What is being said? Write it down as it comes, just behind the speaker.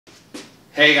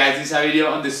Hey guys, this is a video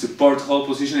on the support hold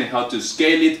position and how to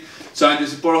scale it. So in the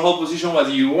support hold position, what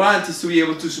you want is to be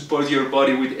able to support your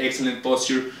body with excellent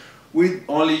posture with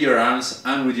only your arms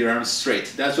and with your arms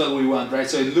straight. That's what we want, right?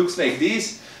 So it looks like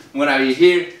this. I'm gonna be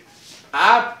here,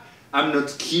 up, I'm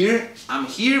not here, I'm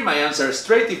here, my arms are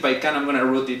straight. If I can, I'm gonna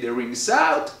rotate the rings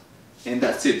out, and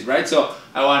that's it, right? So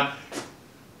I want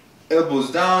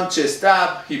elbows down, chest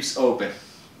up, hips open.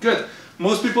 Good.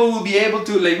 Most people will be able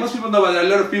to, most people know, but a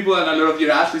lot of people and a lot of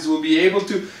your athletes will be able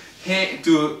to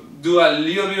do a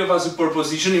little bit of a support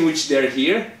position in which they're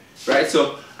here, right?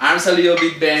 So arms a little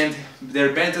bit bent,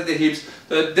 they're bent at the hips,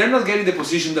 but they're not getting the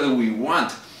position that we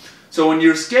want. So when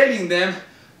you're scaling them,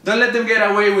 don't let them get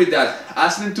away with that.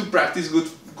 Ask them to practice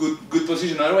good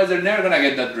position. Otherwise, they're never gonna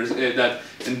get that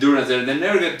endurance. They're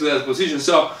never get to that position.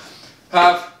 So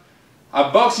have a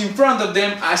box in front of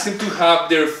them. Ask them to have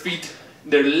their feet,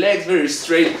 their legs very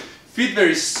straight, feet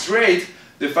very straight.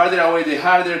 The farther away, the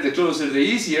harder. The closer, the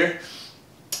easier.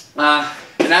 And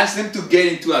ask them to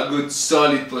get into a good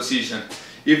solid position.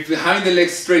 If having the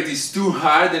legs straight is too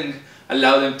hard, then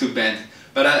allow them to bend.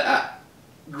 But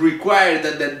require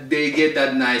that they get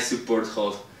that nice support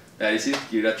hold. That is it.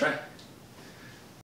 Give it a try.